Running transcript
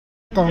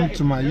Welcome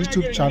to my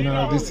YouTube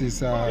channel. This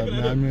is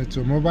Miami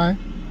Automobile.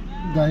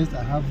 Guys,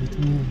 I have with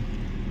me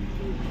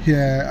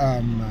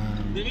here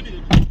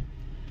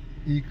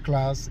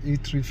E-Class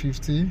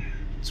E350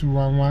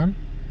 211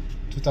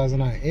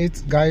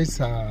 2008.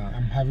 Guys,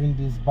 I'm having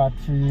this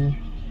battery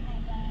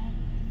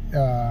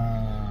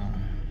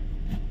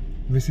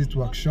visit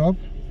workshop.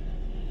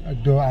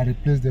 Though I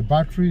replaced the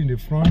battery in the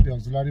front, the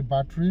auxiliary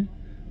battery,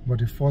 but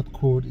the fault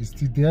code is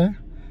still there.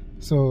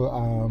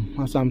 So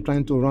as I'm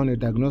trying to run a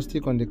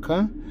diagnostic on the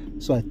car,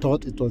 so I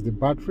thought it was the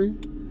battery.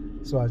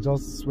 So I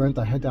just went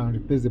ahead and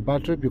replaced the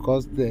battery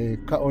because the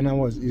car owner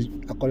was,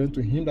 according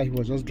to him, that he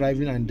was just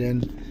driving and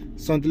then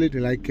suddenly the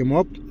light came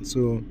up.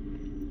 So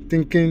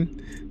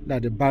thinking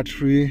that the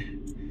battery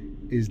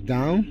is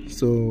down,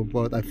 so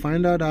but I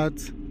find out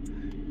that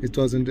it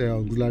wasn't the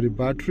auxiliary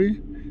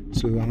battery.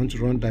 So I want to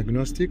run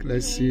diagnostic.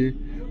 Let's see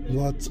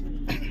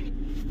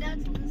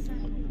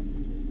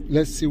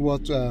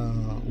what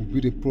will be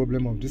the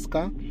problem of this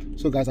car.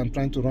 So guys, I'm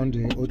trying to run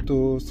the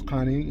auto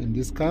scanning in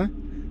this car.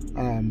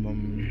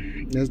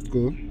 Let's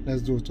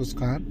do auto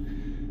scan.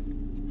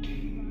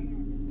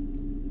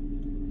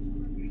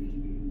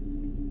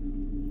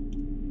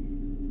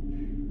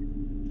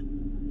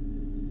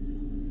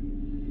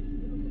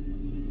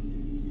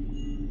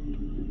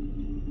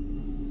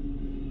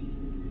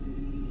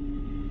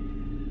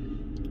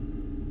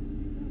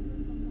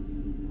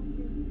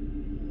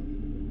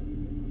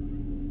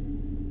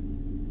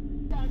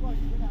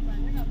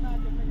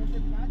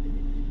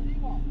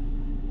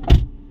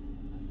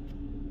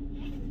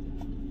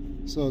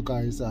 So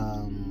guys, still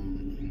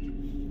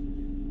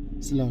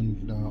on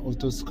the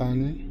auto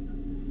scanning.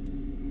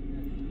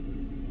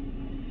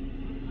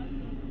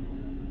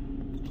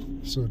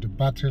 So the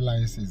battery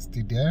light is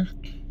still there.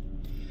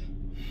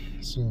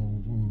 So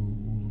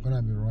we're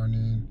gonna be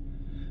running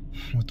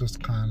auto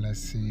scan. Let's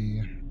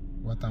see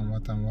what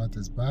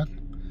is bad.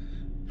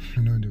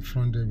 You know, in the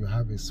front there we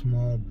have a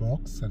small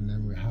box, and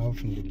then we have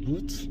in the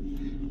boot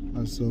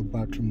also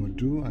battery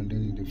module, and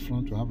then in the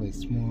front we have a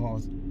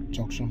small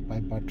junction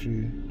pipe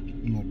battery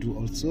module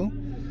also.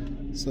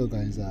 So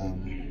guys,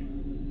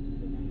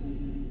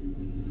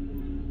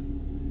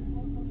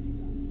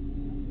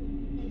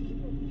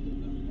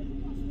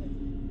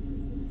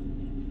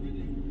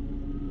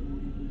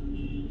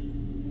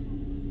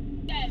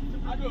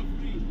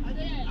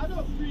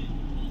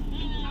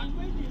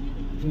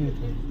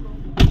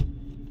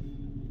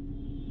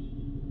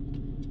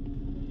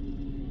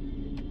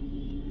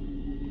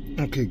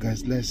 okay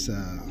guys, let's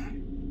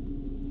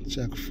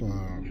check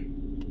for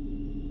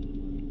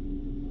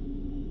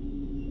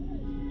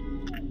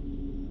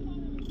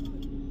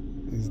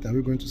is that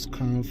we're going to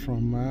scan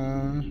from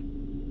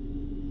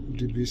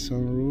DB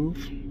sunroof.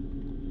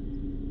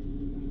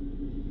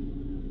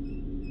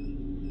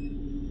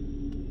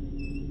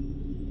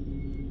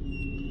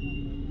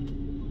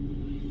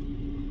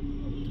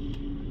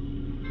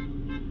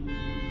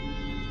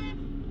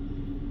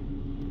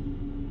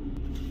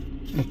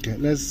 Okay,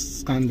 let's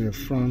scan the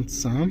front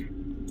SAM.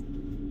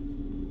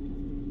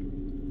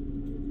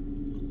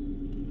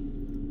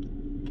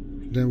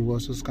 Then we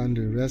also scan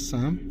the rear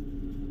SAM.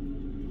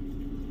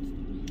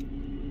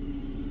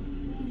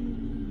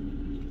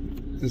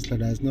 It's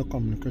like there's no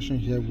communication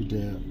here with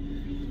the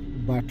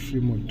battery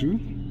module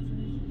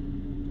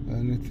or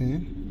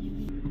anything.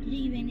 Did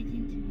you give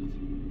anything to it?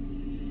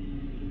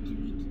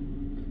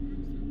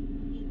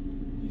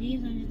 Did you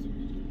give anything to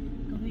it?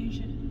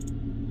 Convention.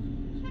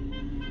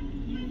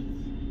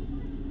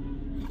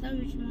 I thought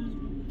which one's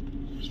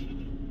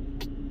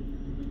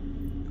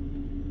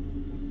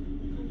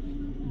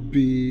B,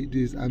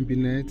 this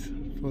ambient,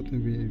 for to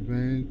be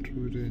event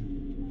through the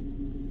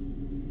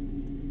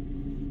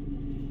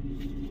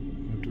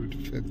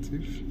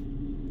effective.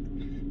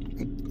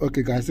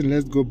 Okay guys, so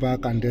let's go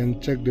back and then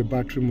check the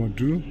battery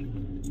module.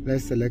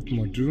 Let's select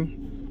module,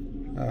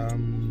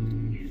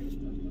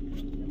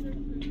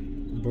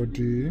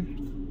 body.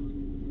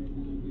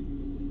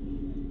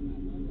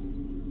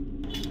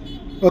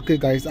 Okay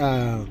guys,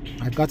 I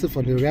got it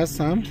from the rear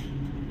SAM.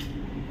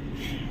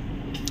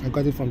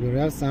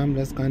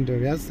 Let's scan the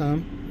rear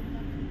SAM.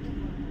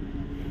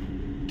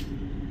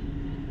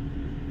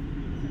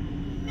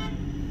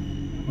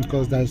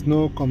 Because there's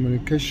no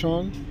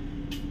communication.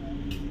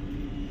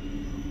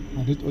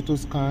 I did auto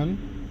scan.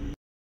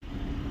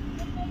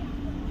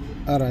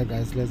 Alright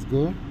guys, let's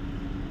go.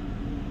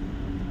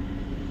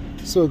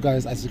 So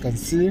guys, as you can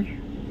see,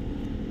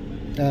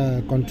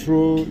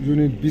 control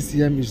unit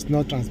BCM is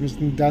not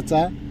transmitting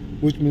data,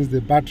 which means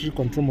the battery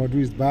control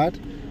module is bad.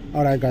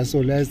 Alright guys,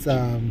 so let's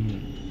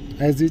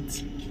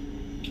exit.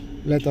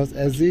 Let us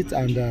exit,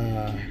 and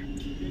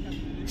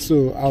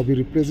so I'll be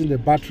replacing the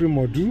battery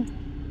module.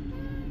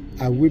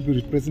 I will be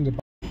replacing the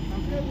battery.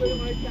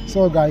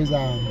 So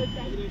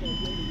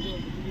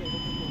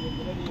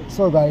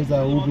guys,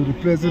 we'll be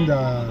replacing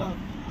the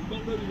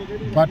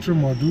battery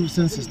module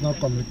since it's not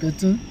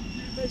communicating.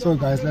 So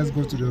guys, let's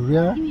go to the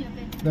rear.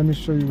 Let me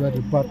show you where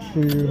the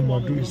battery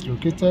module is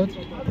located.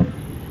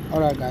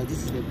 Alright guys,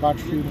 this is the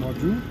battery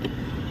module.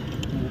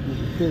 We'll be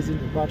replacing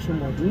the battery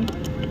module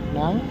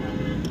now.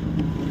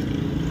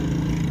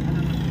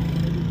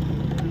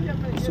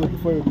 So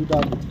before you do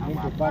that, you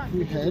remove the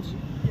battery head.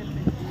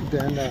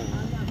 Then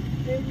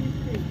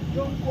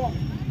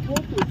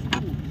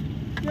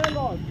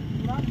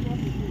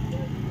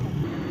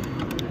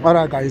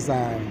alright guys,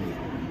 I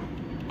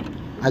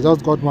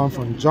just got one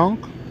from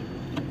junk.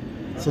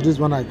 So this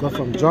one I got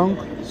from junk.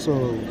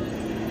 So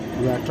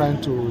we are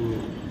trying to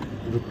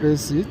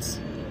replace it.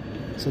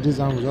 So this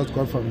one we just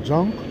got from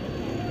junk.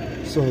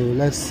 So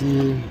let's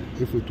see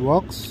if it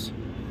works.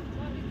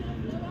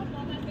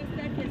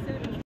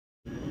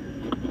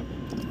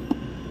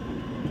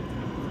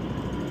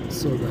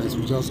 So guys,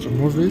 we just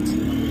remove it.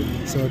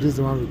 So this is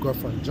the one we got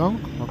from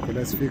junk. Okay,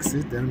 let's fix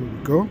it, then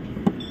we go.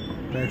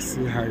 Let's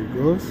see how it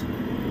goes.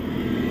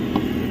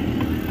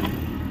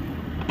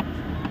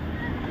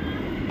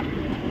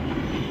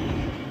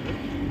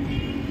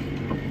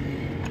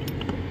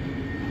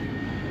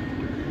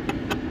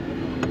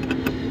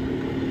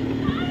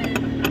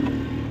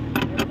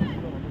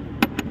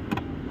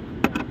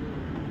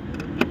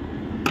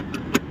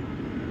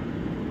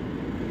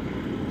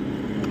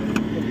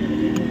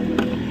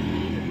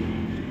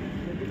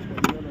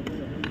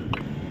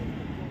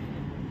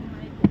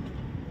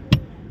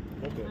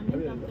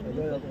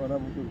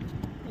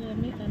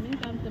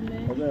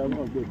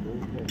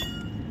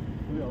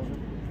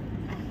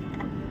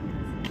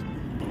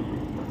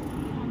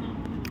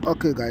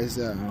 Okay guys,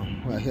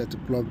 we're here to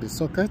plug the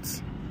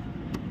sockets.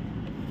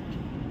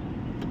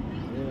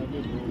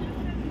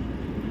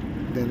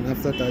 Then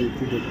after that you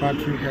put the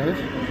battery head.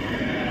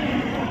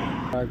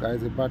 Alright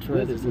guys, the battery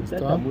head is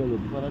installed.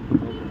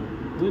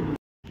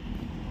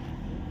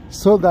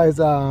 So guys,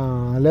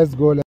 let's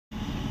go.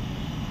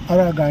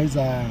 Alright guys,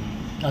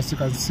 as you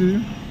can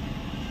see,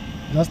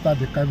 just start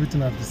the car,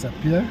 everything has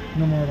disappeared.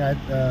 No more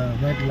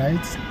red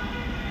lights.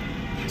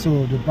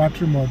 So the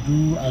battery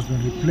module has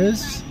been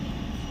replaced.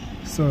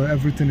 So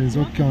everything is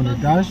okay on the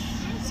dash.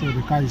 So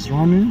the car is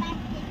running.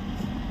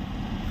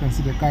 You can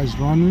see the car is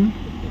running.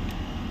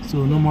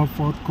 So no more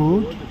fault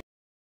code.